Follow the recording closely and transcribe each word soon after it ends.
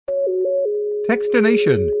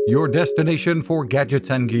Techstination, your destination for gadgets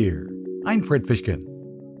and gear. I'm Fred Fishkin.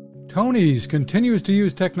 Tony's continues to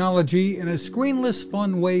use technology in a screenless,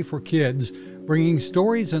 fun way for kids, bringing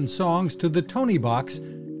stories and songs to the Tony Box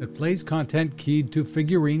that plays content keyed to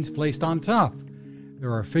figurines placed on top.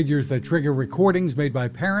 There are figures that trigger recordings made by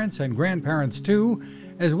parents and grandparents too,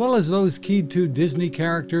 as well as those keyed to Disney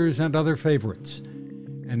characters and other favorites.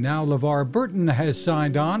 And now LeVar Burton has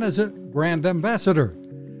signed on as a brand ambassador.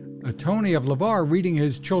 A Tony of LeVar reading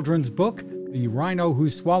his children's book, The Rhino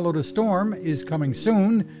Who Swallowed a Storm, is coming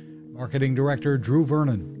soon. Marketing Director Drew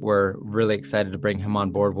Vernon. We're really excited to bring him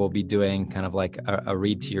on board. We'll be doing kind of like a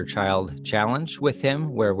Read to Your Child challenge with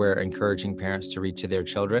him, where we're encouraging parents to read to their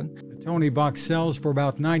children. The Tony Box sells for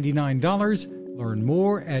about $99. Learn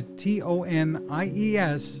more at tonies.com.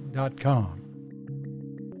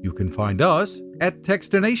 You can find us at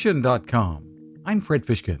Techstination.com. I'm Fred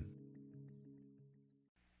Fishkin.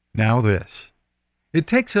 Now this. It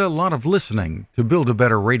takes a lot of listening to build a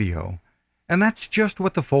better radio. And that's just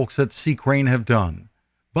what the folks at C. Crane have done.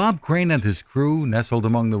 Bob Crane and his crew, nestled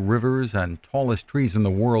among the rivers and tallest trees in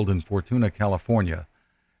the world in Fortuna, California,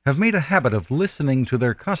 have made a habit of listening to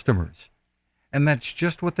their customers. And that's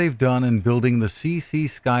just what they've done in building the CC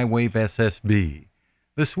Skywave SSB,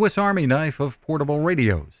 the Swiss Army knife of portable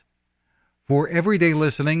radios. For everyday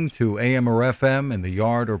listening to AM or FM in the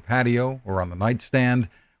yard or patio or on the nightstand,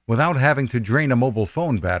 without having to drain a mobile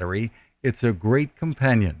phone battery, it's a great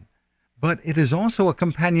companion. But it is also a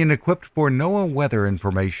companion equipped for NOAA weather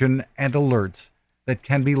information and alerts that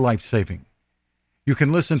can be life-saving. You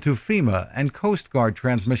can listen to FEMA and Coast Guard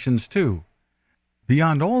transmissions too.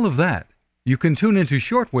 Beyond all of that, you can tune into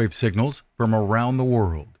shortwave signals from around the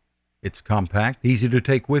world. It's compact, easy to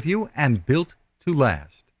take with you, and built to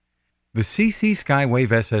last. The CC Skywave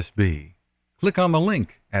SSB. Click on the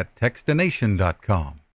link at Techstination.com.